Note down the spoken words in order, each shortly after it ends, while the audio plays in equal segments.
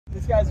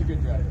This guy's a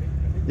good driver.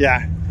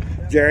 Yeah,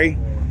 Jerry.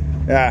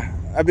 Yeah,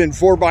 I've been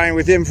 4-buying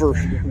with him for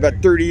about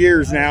 30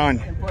 years now,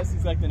 and plus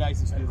he's like the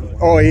nicest dude.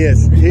 Oh, he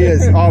is. He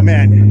is. Oh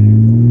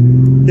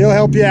man, he'll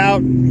help you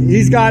out.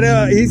 He's got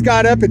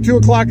up at 2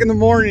 o'clock in the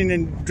morning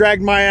and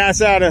dragged my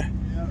ass out of.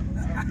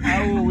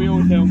 I will wheel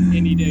with him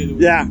any day of the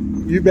week. Yeah,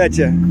 you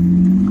betcha.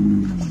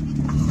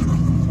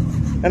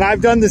 And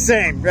I've done the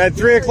same at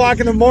 3 o'clock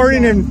in the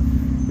morning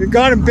and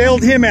gone and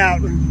bailed him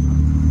out.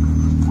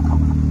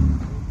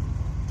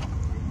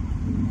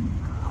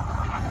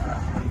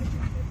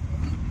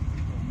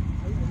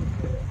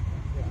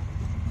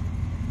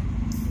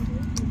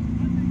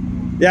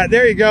 Yeah,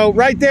 there you go.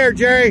 Right there,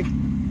 Jerry.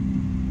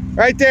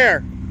 Right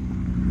there.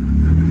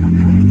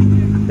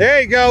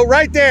 There you go.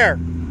 Right there.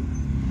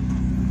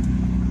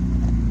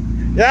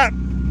 Yeah.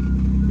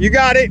 You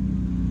got it.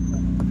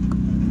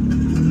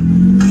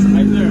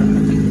 Right there.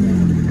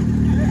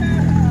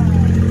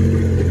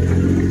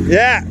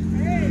 Yeah.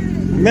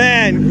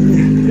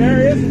 Man.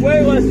 Jerry, it's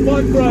way less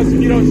fun for us if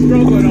you don't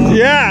struggle at all.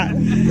 Yeah.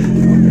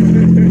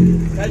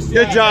 Nice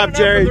Good job,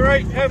 Jerry. The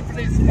right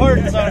company's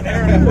parts on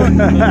here.